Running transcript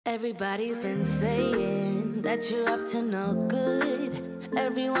Everybody's been saying that you're up to no good.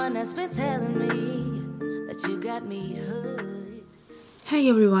 Everyone has been telling me that you got me hooked. Hey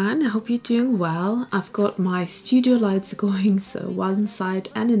everyone, I hope you're doing well. I've got my studio lights going, so one side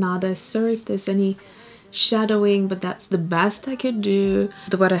and another. Sorry if there's any shadowing, but that's the best I could do.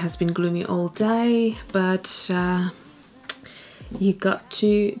 The weather has been gloomy all day, but you got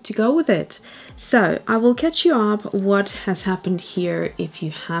to go with it. So I will catch you up what has happened here if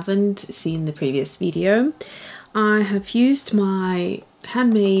you haven't seen the previous video. I have used my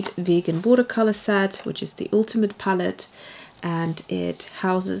handmade vegan watercolor set, which is the ultimate palette, and it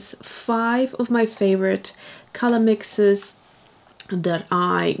houses 5 of my favorite color mixes that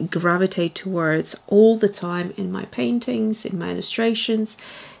I gravitate towards all the time in my paintings, in my illustrations.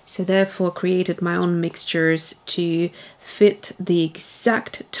 So therefore created my own mixtures to fit the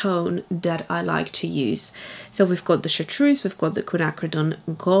exact tone that I like to use. So we've got the chartreuse, we've got the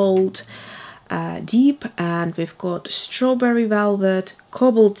quinacridone gold deep, and we've got strawberry velvet,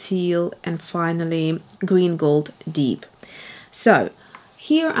 cobalt teal, and finally green gold deep. So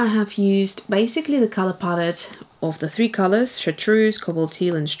here I have used basically the color palette of the 3 colors, chartreuse, cobalt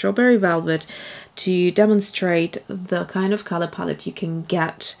teal, and strawberry velvet, to demonstrate the kind of color palette you can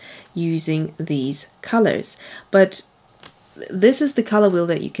get using these colors. But this is the color wheel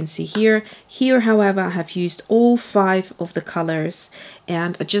that you can see here. Here, however, I have used all 5 of the colors,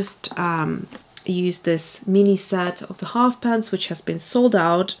 and I just used this mini set of the half pans, which has been sold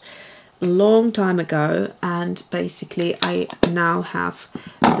out a long time ago, and basically I now have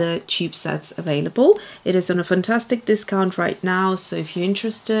the tube sets available. It is on a fantastic discount right now, so if you're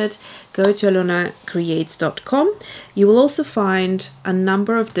interested, go to alyonacreates.com. You will also find a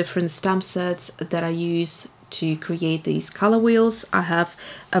number of different stamp sets that I use to create these color wheels. I have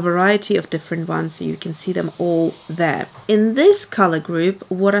a variety of different ones, so you can see them all there. In this color group,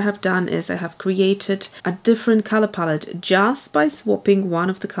 what I have done is I have created a different color palette just by swapping one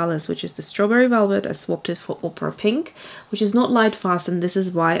of the colors, which is the strawberry velvet. I swapped it for opera pink, which is not light fast, and this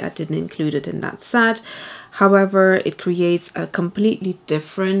is why I didn't include it in that set. However, it creates a completely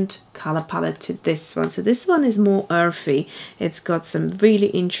different color palette to this one. So this one is more earthy. It's got some really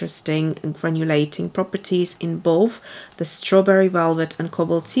interesting and granulating properties in both the strawberry velvet and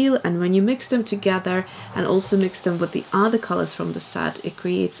cobalt teal. And when you mix them together and also mix them with the other colors from the set, it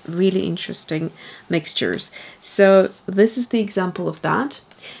creates really interesting mixtures. So this is the example of that.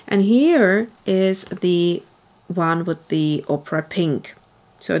 And here is the one with the opera pink.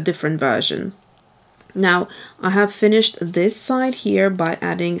 So a different version. Now I have finished this side here by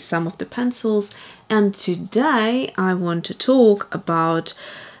adding some of the pencils, and today I want to talk about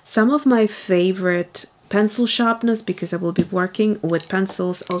some of my favorite pencil sharpeners, because I will be working with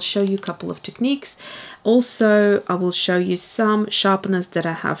pencils. I'll show you a couple of techniques. Also, I will show you some sharpeners that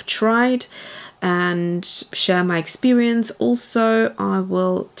I have tried and share my experience. Also, I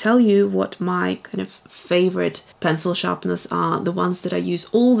will tell you what my kind of favorite pencil sharpeners are, the ones that I use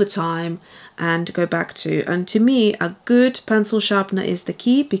all the time and go back to. And to me, a good pencil sharpener is the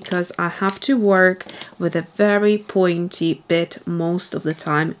key, because I have to work with a very pointy bit most of the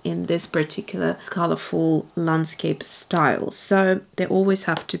time in this particular colorful landscape style. So they always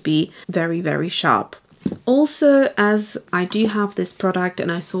have to be very, very sharp. Also, as I do have this product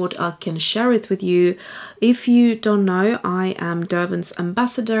and I thought I can share it with you, if you don't know, I am Derwent's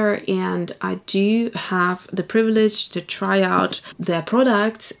ambassador and I do have the privilege to try out their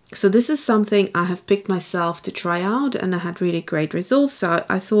products. So this is something I have picked myself to try out, and I had really great results. So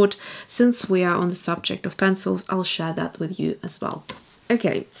I thought, since we are on the subject of pencils, I'll share that with you as well.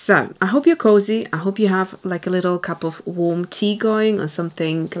 Okay, so I hope you're cozy. I hope you have like a little cup of warm tea going, or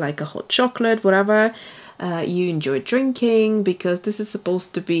something like a hot chocolate, whatever you enjoy drinking, because this is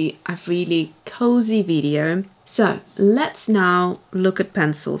supposed to be a really cozy video. So let's now look at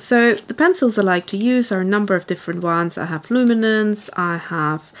pencils. So the pencils I like to use are a number of different ones. I have luminance, I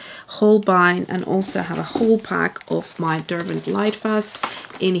have Holbein, and also have a whole pack of my Derwent Lightfast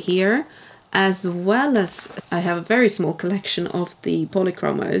in here, as well as I have a very small collection of the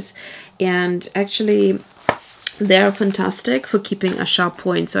polychromos, and actually they're fantastic for keeping a sharp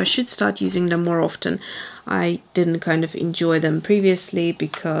point, so I should start using them more often. I didn't kind of enjoy them previously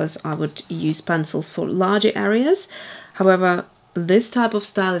because I would use pencils for larger areas. However, this type of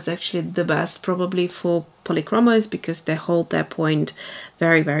style is actually the best probably for polychromos, because they hold their point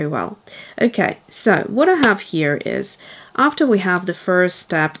very, very well. Okay, so what I have here is, after we have the first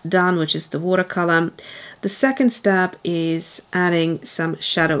step done, which is the watercolor, the second step is adding some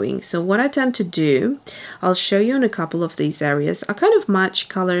shadowing. So what I tend to do, I'll show you in a couple of these areas. I kind of match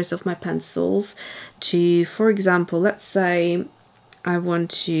colors of my pencils to, for example, let's say I want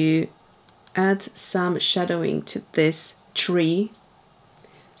to add some shadowing to this tree.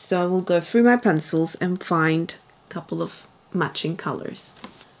 So I will go through my pencils and find a couple of matching colors.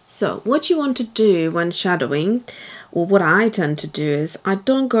 So what you want to do when shadowing, or what I tend to do, is I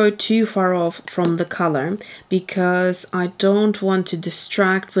don't go too far off from the color because I don't want to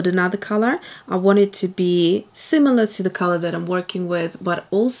distract with another color. I want it to be similar to the color that I'm working with, but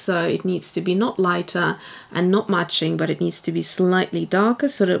also it needs to be not lighter and not matching, but it needs to be slightly darker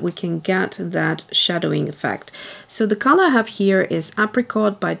so that we can get that shadowing effect. So the color I have here is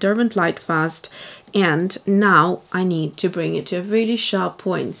Apricot by Derwent Lightfast, and now I need to bring it to a really sharp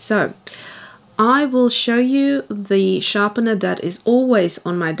point. So I will show you the sharpener that is always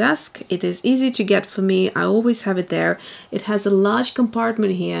on my desk. It is easy to get for me. I always have it there. It has a large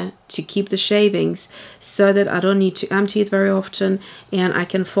compartment here to keep the shavings so that I don't need to empty it very often, and I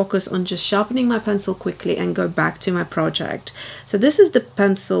can focus on just sharpening my pencil quickly and go back to my project. So this is the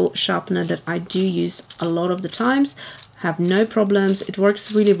pencil sharpener that I do use a lot of the times. Have no problems. It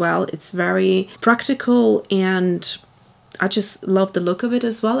works really well. It's very practical, and I just love the look of it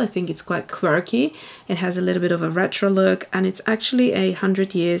as well. I think it's quite quirky. It has a little bit of a retro look, and it's actually a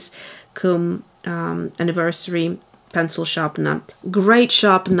 100 years cum anniversary pencil sharpener. Great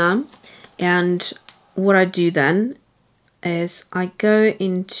sharpener. And what I do then is I go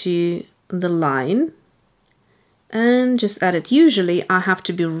into the line and just add it. Usually I have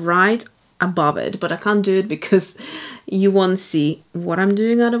to be right above it, but I can't do it because you won't see what I'm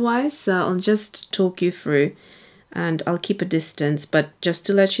doing otherwise. So I'll just talk you through, and I'll keep a distance, but just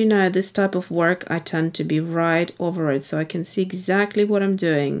to let you know, this type of work I tend to be right over it so I can see exactly what I'm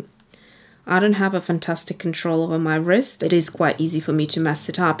doing. I don't have a fantastic control over my wrist. It is quite easy for me to mess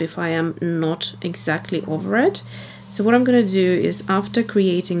it up if I am not exactly over it. So what I'm going to do is, after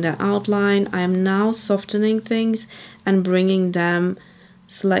creating that outline, I am now softening things and bringing them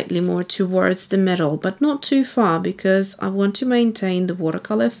slightly more towards the middle, but not too far, because I want to maintain the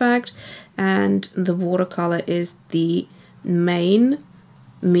watercolor effect, and the watercolor is the main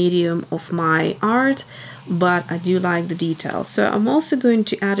medium of my art, but I do like the detail. So I'm also going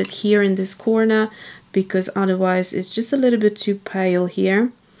to add it here in this corner because otherwise it's just a little bit too pale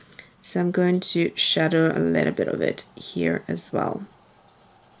here. So I'm going to shadow a little bit of it here as well.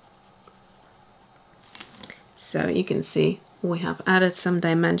 So you can see we have added some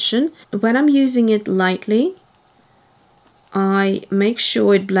dimension. When I'm using it lightly, I make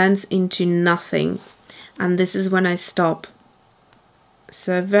sure it blends into nothing, and this is when I stop.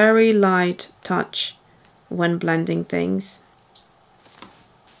 So a very light touch when blending things.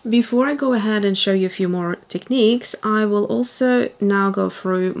 Before I go ahead and show you a few more techniques, I will also now go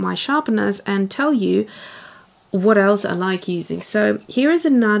through my sharpeners and tell you what else I like using. So here is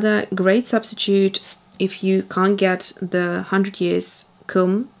another great substitute if you can't get the 100 years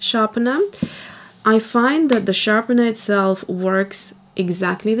cum sharpener. I find that the sharpener itself works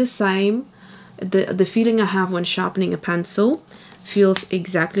exactly the same. The feeling I have when sharpening a pencil feels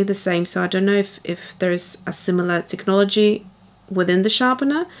exactly the same. So I don't know if there's a similar technology within the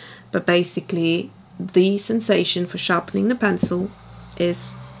sharpener, but basically the sensation for sharpening the pencil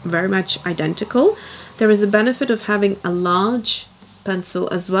is very much identical. There is a benefit of having a large pencil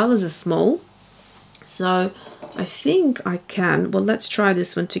as well as a small. So I think I can, well, let's try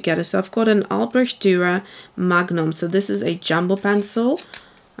this one together. So I've got an Albrecht Dürer Magnum. So this is a jumbo pencil,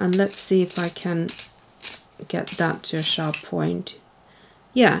 and let's see if I can get that to a sharp point.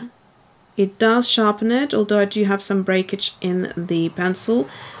 Yeah, it does sharpen it, although I do have some breakage in the pencil.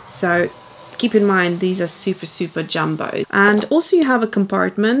 So keep in mind, these are super jumbo. And also you have a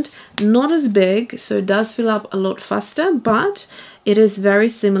compartment, not as big, so it does fill up a lot faster, but it is very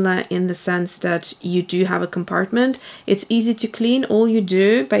similar in the sense that you do have a compartment. It's easy to clean. All you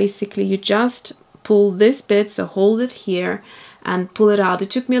do, basically, you just pull this bit, so hold it here and pull it out.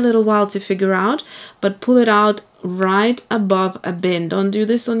 It took me a little while to figure out, but pull it out right above a bin. Don't do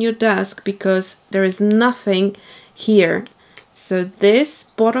this on your desk because there is nothing here. So this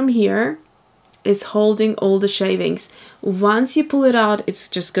bottom here is holding all the shavings. Once you pull it out, it's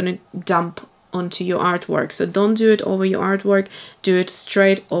just gonna dump onto your artwork. So don't do it over your artwork, do it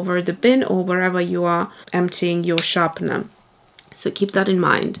straight over the bin or wherever you are emptying your sharpener. So keep that in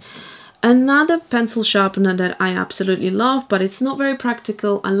mind. Another pencil sharpener that I absolutely love, but it's not very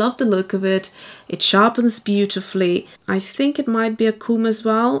practical. I love the look of it. It sharpens beautifully. I think it might be a cum as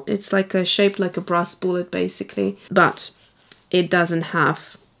well. It's like a shaped like a brass bullet basically, but it doesn't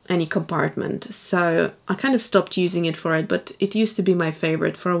have any compartment. So I kind of stopped using it for it, but it used to be my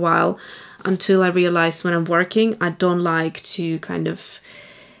favorite for a while until I realized when I'm working, I don't like to kind of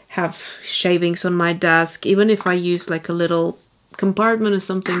have shavings on my desk. Even if I use like a little compartment or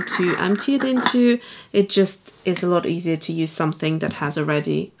something to empty it into, it just is a lot easier to use something that has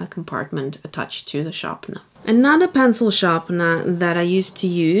already a compartment attached to the sharpener. Another pencil sharpener that I used to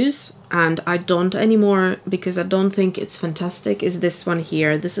use, and I don't anymore because I don't think it's fantastic, is this one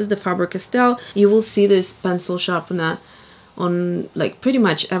here. This is the Faber-Castell. You will see this pencil sharpener on like pretty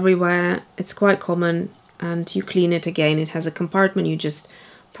much everywhere. It's quite common, and you clean it again. It has a compartment, you just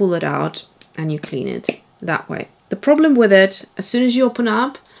pull it out and you clean it that way. The problem with it, as soon as you open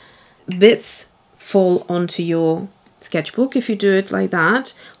up, bits fall onto your sketchbook if you do it like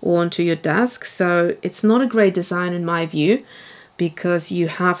that, or onto your desk. So it's not a great design in my view, because you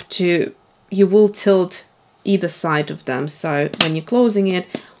will tilt either side of them, so when you're closing it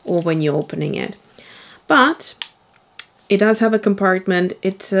or when you're opening it. But it does have a compartment.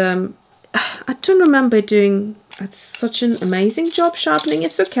 I don't remember doing such an amazing job sharpening.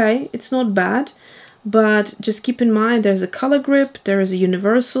 It's okay, it's not bad, but just keep in mind there's a color grip, there is a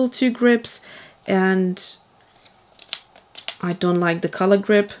universal 2 grips, and I don't like the color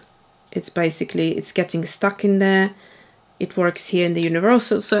grip. It's getting stuck in there. It works here in the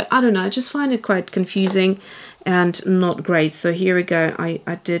universal, so I don't know, I just find it quite confusing and not great. So here we go,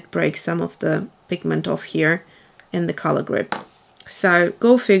 I did break some of the pigment off here in the color grip. So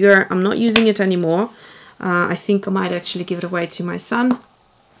go figure, I'm not using it anymore. I think I might actually give it away to my son,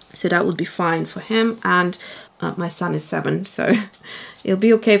 so that would be fine for him. And my son is 7, so it'll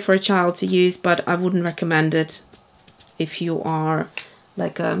be okay for a child to use, but I wouldn't recommend it if you are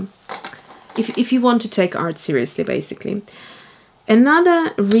like if you want to take art seriously, basically.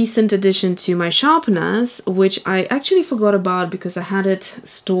 Another recent addition to my sharpeners, which I actually forgot about because I had it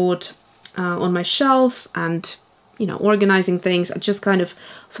stored on my shelf and, you know, organizing things, I just kind of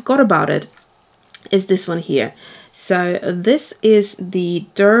forgot about it, is this one here. So this is the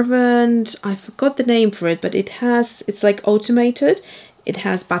Derwent, I forgot the name for it, but it's like automated. It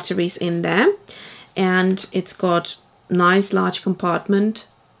has batteries in there, and it's got nice large compartment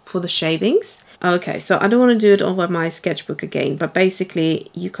for the shavings. Okay, so I don't want to do it over my sketchbook again, but basically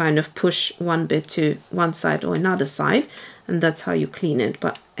you kind of push one bit to one side or another side, and that's how you clean it.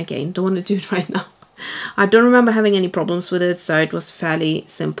 But again, don't want to do it right now. I don't remember having any problems with it, so it was fairly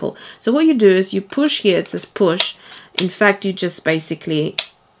simple. So what you do is you push here, it says push. In fact, you just basically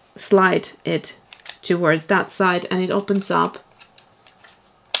slide it towards that side and it opens up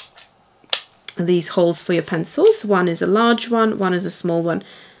these holes for your pencils. One is a large one, one is a small one.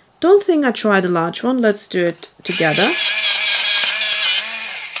 Don't think I tried a large one. Let's do it together.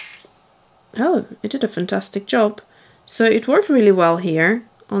 Oh, it did a fantastic job. So it worked really well here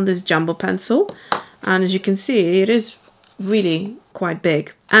on this jumbo pencil. And as you can see, it is really quite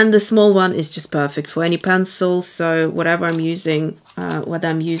big. And the small one is just perfect for any pencil. So whatever I'm using, whether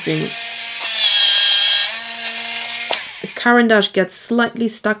I'm using... The Caran d'Ache gets slightly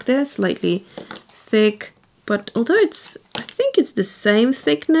stuck there, slightly thick. But although I think it's the same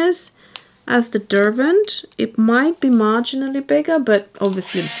thickness as the Derwent, it might be marginally bigger, but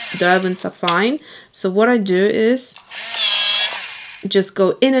obviously Derwents are fine. So what I do is just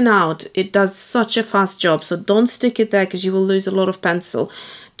go in and out. It does such a fast job, so don't stick it there because you will lose a lot of pencil.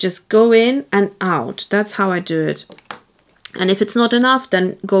 Just go in and out. That's how I do it. And if it's not enough,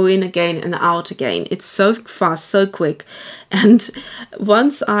 then go in again and out again. It's so fast, so quick. And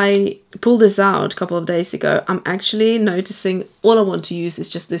once I pulled this out a couple of days ago, I'm actually noticing all I want to use is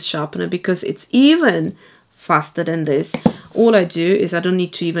just this sharpener, because it's even faster than this. All I do is I don't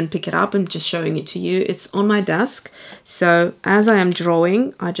need to even pick it up. I'm just showing it to you. It's on my desk. So as I am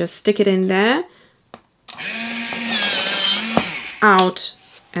drawing, I just stick it in there, out,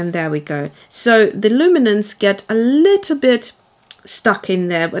 and there we go. So the luminance get a little bit stuck in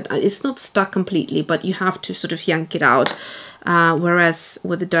there, but it's not stuck completely, but you have to sort of yank it out, whereas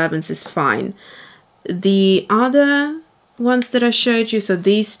with the Derwents is fine. The other ones that I showed you, so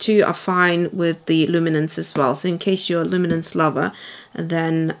these two are fine with the luminance as well. So in case you're a luminance lover,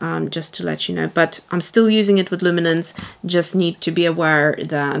 then just to let you know, but I'm still using it with luminance. Just need to be aware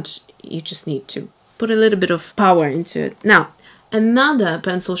that you just need to put a little bit of power into it. Now, another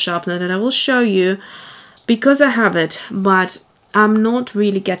pencil sharpener that I will show you, because I have it, but I'm not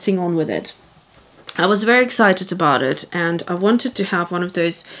really getting on with it. I was very excited about it, and I wanted to have one of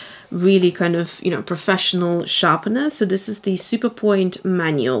those really kind of, you know, professional sharpeners. So this is the Superpoint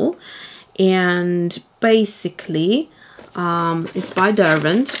manual, and basically it's by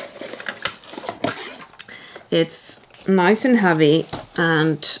Derwent. It's nice and heavy,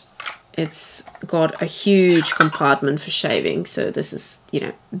 and it's got a huge compartment for shaving. So this is, you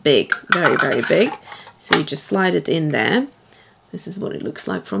know, big, very, very big. So you just slide it in there. This is what it looks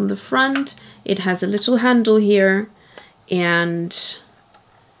like from the front. It has a little handle here, And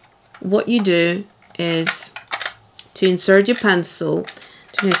what you do is to insert your pencil.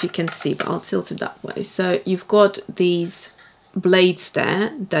 I don't know if you can see, but I'll tilt it that way. So you've got these blades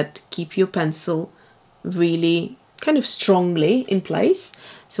there that keep your pencil really kind of strongly in place.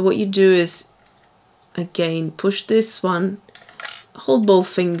 So what you do is, again, push this one, hold both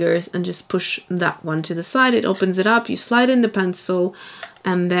fingers and just push that one to the side. It opens it up, you slide in the pencil,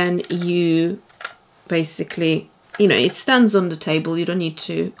 and then you basically, you know, it stands on the table, you don't need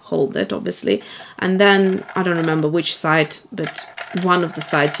to hold it obviously. And then I don't remember which side, but one of the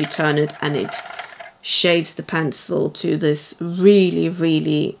sides you turn it and it shaves the pencil to this really,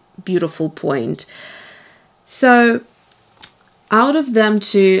 really beautiful point. So out of them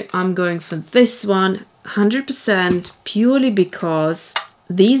two, I'm going for this one 100%, purely because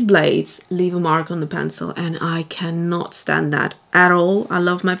these blades leave a mark on the pencil and I cannot stand that at all. I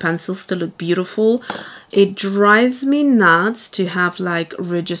love my pencils to look beautiful. It drives me nuts to have like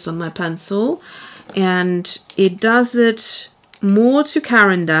ridges on my pencil, and it does it more to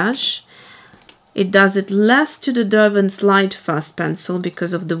Caran d'Ache. It does it less to the Derwent's Light Fast pencil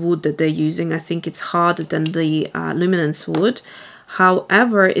because of the wood that they're using. I think it's harder than the luminance wood.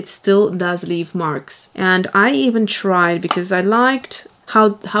 However, it still does leave marks. And I even tried, because I liked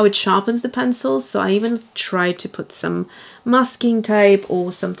how it sharpens the pencil, so I even tried to put some masking tape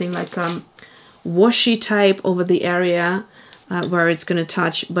or something like washi tape over the area where it's going to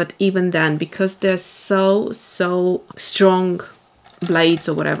touch. But even then, because they're so strong blades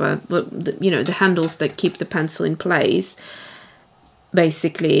or whatever, but you know, the handles that keep the pencil in place,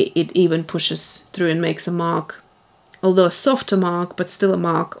 basically it even pushes through and makes a mark, although a softer mark, but still a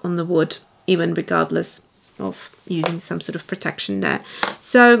mark on the wood, even regardless of using some sort of protection there.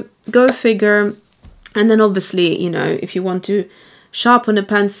 So go figure. And then obviously, you know, if you want to sharpen a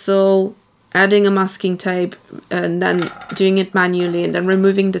pencil, adding a masking tape and then doing it manually and then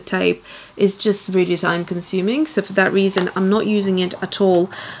removing the tape is just really time consuming. So for that reason, I'm not using it at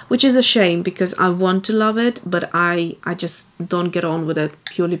all, which is a shame because I want to love it, but I just don't get on with it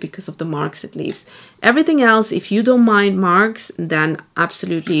purely because of the marks it leaves. Everything else, if you don't mind marks, then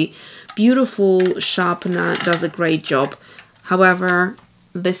absolutely beautiful sharpener, does a great job. However,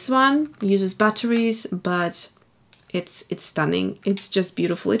 this one uses batteries, but it's stunning. It's just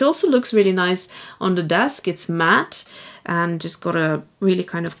beautiful. It also looks really nice on the desk. It's matte and just got a really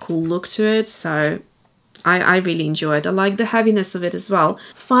kind of cool look to it. So I really enjoy it. I like the heaviness of it as well.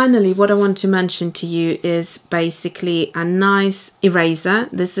 Finally, what I want to mention to you is basically a nice eraser.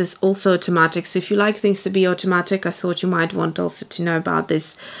 This is also automatic. So if you like things to be automatic, I thought you might want also to know about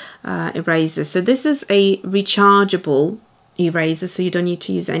this eraser. So this is a rechargeable eraser, so you don't need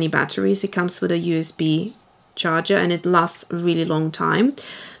to use any batteries. It comes with a USB charger and it lasts a really long time.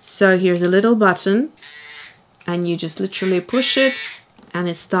 So here's a little button and you just literally push it and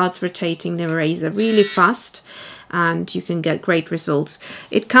it starts rotating the eraser really fast and you can get great results.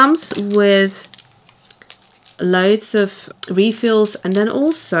 It comes with loads of refills, and then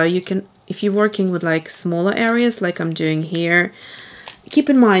also you can, if you're working with like smaller areas like I'm doing here, keep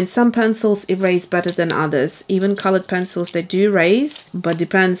in mind some pencils erase better than others. Even colored pencils, they do erase, but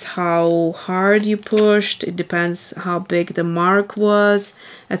depends how hard you pushed, it depends how big the mark was,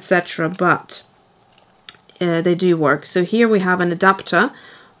 etc. But they do work. So here we have an adapter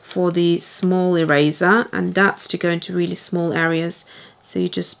for the small eraser, and that's to go into really small areas. So you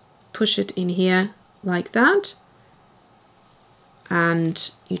just push it in here like that,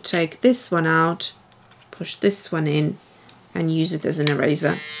 and you take this one out, push this one in, and use it as an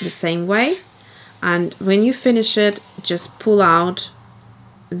eraser the same way. And when you finish it, just pull out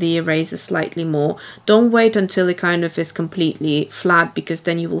the eraser slightly more. Don't wait until it kind of is completely flat, because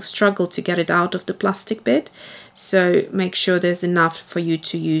then you will struggle to get it out of the plastic bit. So make sure there's enough for you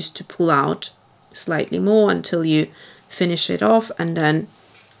to use to pull out slightly more until you finish it off, and then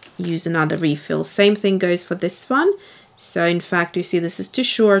use another refill. Same thing goes for this one. So in fact, you see this is too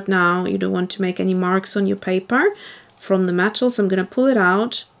short now. You don't want to make any marks on your paper from the metal, so I'm going to pull it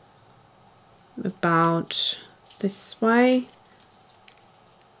out about this way,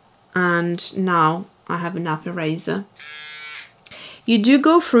 and now I have enough eraser. You do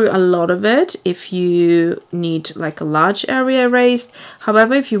go through a lot of it if you need like a large area erased.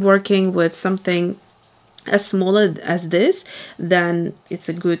 However, if you're working with something as small as this, then it's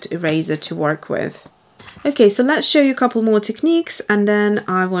a good eraser to work with. Okay, so let's show you a couple more techniques, and then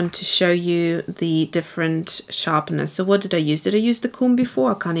I want to show you the different sharpeners. So what did I use? Did I use the comb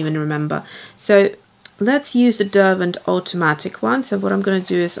before? I can't even remember. So let's use the Derwent automatic one. So what I'm going to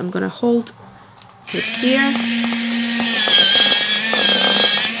do is I'm going to hold it here,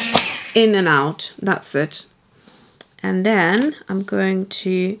 in and out, that's it. And then I'm going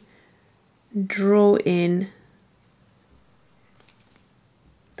to draw in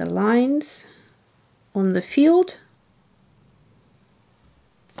the lines on the field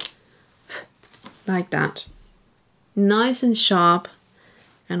like that. Nice and sharp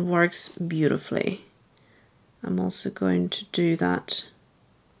and works beautifully. I'm also going to do that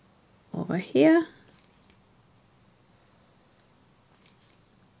over here.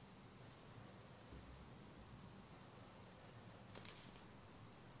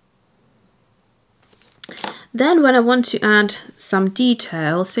 Then when I want to add some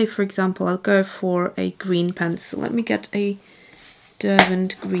detail, say for example, I'll go for a green pencil. Let me get a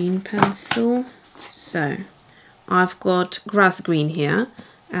Derwent green pencil. So I've got grass green here,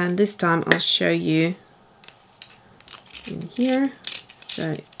 and this time I'll show you in here.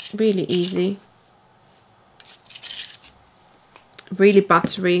 So really easy, really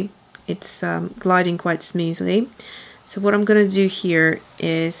buttery. It's gliding quite smoothly. So what I'm going to do here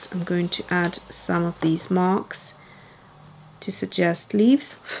is I'm going to add some of these marks to suggest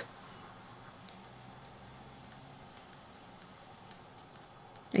leaves.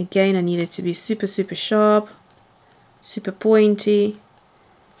 Again, I need it to be super sharp, super pointy,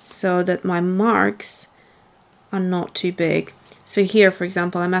 so that my marks are not too big. So here, for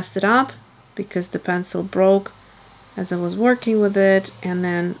example, I messed it up because the pencil broke as I was working with it, and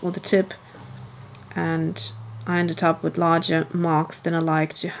then with the tip, and I ended up with larger marks than I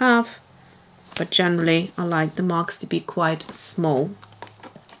like to have, but generally I like the marks to be quite small.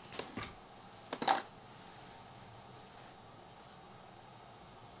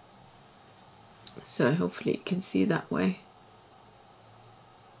 So hopefully you can see that way.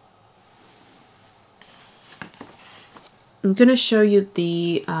 I'm going to show you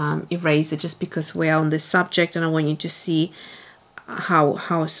the eraser just because we are on this subject and I want you to see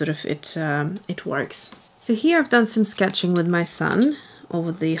how sort of it works. So here I've done some sketching with my son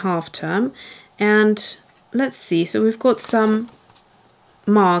over the half term, and let's see, so we've got some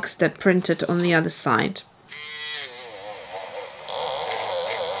marks that printed on the other side.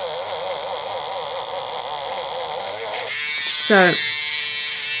 So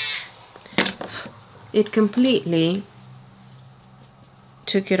it completely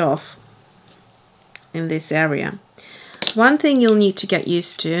took it off in this area. One thing you'll need to get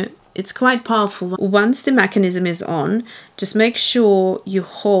used to, it's quite powerful. Once the mechanism is on, just make sure you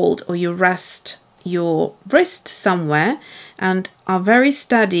hold or you rest your wrist somewhere and are very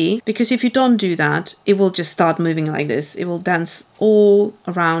steady, because if you don't do that, it will just start moving like this. It will dance all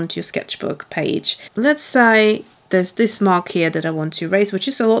around your sketchbook page. Let's say there's this mark here that I want to erase, which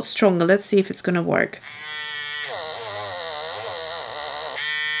is a lot stronger. Let's see if it's going to work.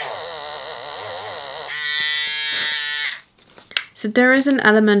 So there is an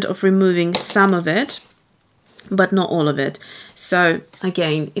element of removing some of it, but not all of it. So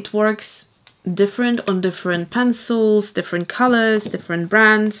again, it works different on different pencils, different colors, different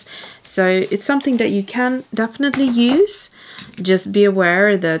brands. So it's something that you can definitely use. Just be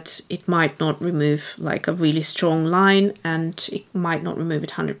aware that it might not remove like a really strong line, and it might not remove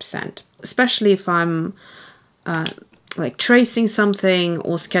it 100%. Especially if I'm like tracing something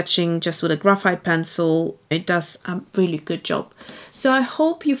or sketching just with a graphite pencil, it does a really good job. So I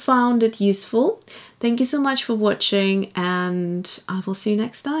hope you found it useful. Thank you so much for watching, and I will see you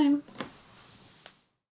next time.